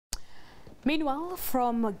Meanwhile,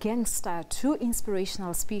 from gangster to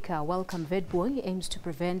inspirational speaker, welcome Witbooi aims to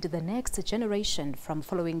prevent the next generation from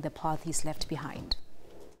following the path he's left behind.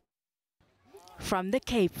 From the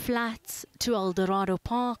Cape Flats to El Dorado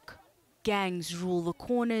Park, gangs rule the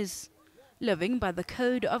corners. Living by the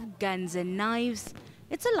code of guns and knives,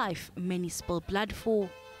 it's a life many spill blood for.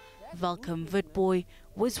 Welcome Witbooi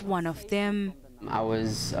was one of them. I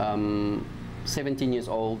was 17 years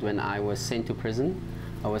old when I was sent to prison.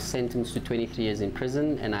 I was sentenced to 23 years in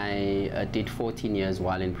prison, and I did 14 years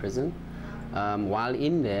while in prison. While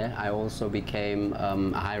in there, I also became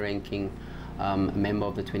a high-ranking member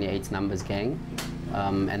of the 28 Numbers gang,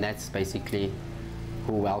 and that's basically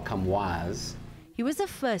who Welcome was. He was a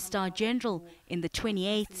first-star general in the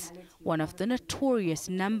 28s, one of the notorious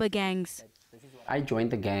number gangs. I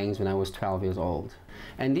joined the gangs when I was 12 years old.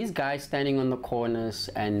 And these guys standing on the corners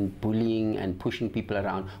and bullying and pushing people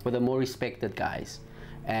around were the more respected guys.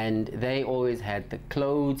 And they always had the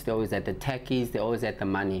clothes, they always had the tackies, they always had the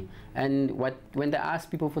money. And when they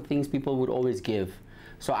asked people for things, people would always give.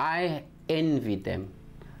 So I envied them.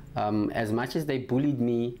 As much as they bullied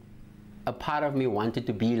me, a part of me wanted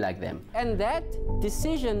to be like them. And that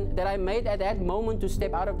decision that I made at that moment to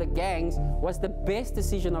step out of the gangs was the best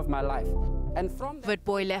decision of my life. And from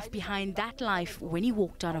Witbooi left behind that life when he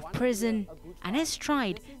walked out of prison and has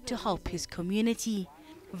tried to help his community.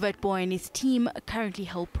 Witbooi and his team currently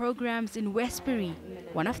hold programs in Witbooi,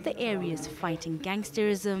 one of the areas fighting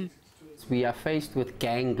gangsterism. We are faced with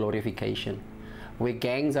gang glorification, where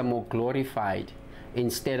gangs are more glorified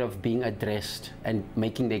instead of being addressed and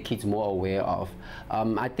making their kids more aware of.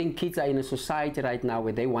 I think kids are in a society right now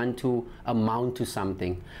where they want to amount to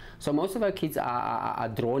something. So most of our kids are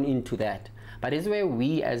drawn into that. But it's where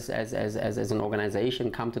we as an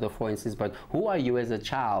organization come to the fore and says, but who are you as a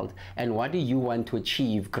child and what do you want to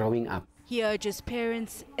achieve growing up? He urges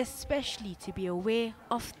parents especially to be aware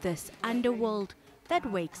of this underworld that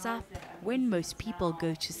wakes up when most people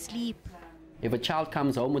go to sleep. If a child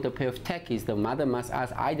comes home with a pair of tackies, the mother must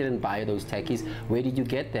ask, I didn't buy those tackies, where did you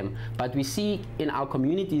get them? But we see in our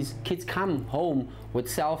communities, kids come home with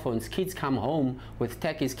cell phones, kids come home with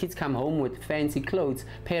tackies, kids come home with fancy clothes.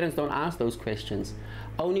 Parents don't ask those questions,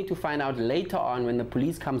 only to find out later on when the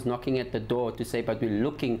police comes knocking at the door to say, but we're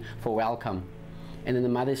looking for Welcome. And then the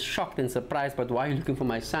mother is shocked and surprised, but why are you looking for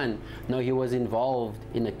my son? No, he was involved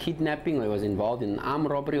in a kidnapping, or he was involved in an armed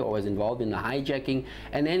robbery, or was involved in a hijacking.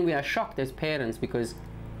 And then we are shocked as parents because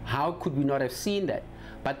how could we not have seen that?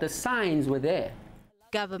 But the signs were there.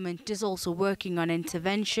 Government is also working on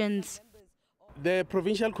interventions. The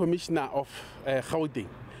provincial commissioner of Gauteng,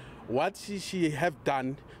 what she have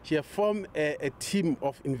done, she have formed a team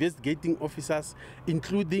of investigating officers,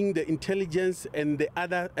 including the intelligence and the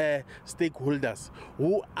other stakeholders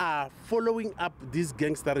who are following up this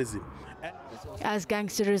gangsterism. As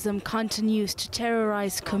gangsterism continues to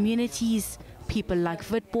terrorize communities, people like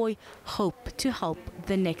Witbooi hope to help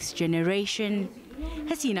the next generation.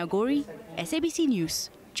 Hasina Gori, SABC News,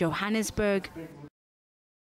 Johannesburg.